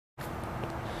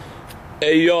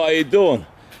Hey, yo, how you doing?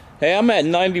 Hey, I'm at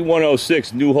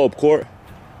 9106 New Hope Court.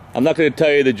 I'm not going to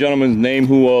tell you the gentleman's name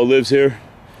who lives here.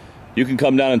 You can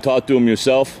come down and talk to him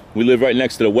yourself. We live right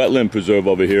next to the wetland preserve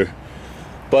over here.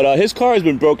 But his car has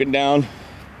been broken down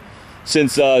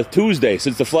since Tuesday,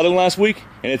 since the flooding last week.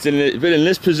 And it's been in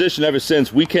this position ever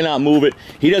since. We cannot move it.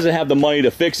 He doesn't have the money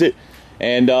to fix it.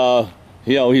 And,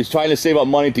 you know, he's trying to save up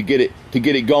money to get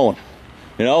it going.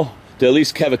 You know, to at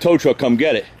least have a tow truck come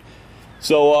get it.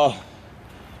 So,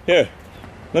 here,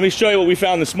 let me show you what we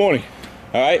found this morning.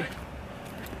 All right?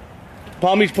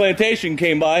 Palm Beach Plantation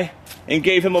came by and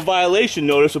gave him a violation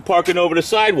notice for parking over the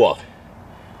sidewalk.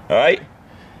 All right?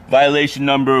 Violation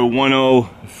number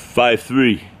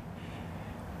 1053.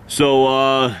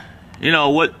 So, you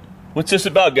know, what's this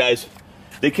about, guys?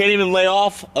 They can't even lay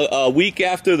off a week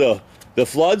after the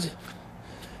floods.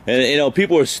 And, you know,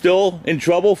 people are still in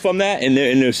trouble from that, and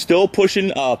they're still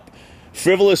pushing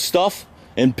frivolous stuff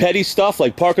and petty stuff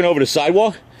like parking over the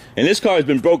sidewalk. And this car has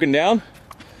been broken down.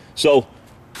 So,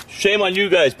 shame on you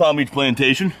guys, Palm Beach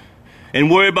Plantation.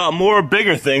 And worry about more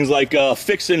bigger things like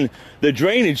fixing the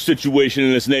drainage situation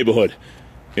in this neighborhood.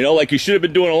 You know, like you should have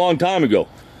been doing a long time ago.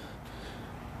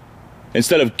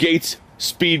 Instead of gates,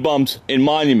 speed bumps, and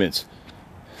monuments.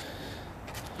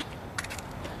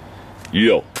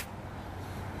 Yo.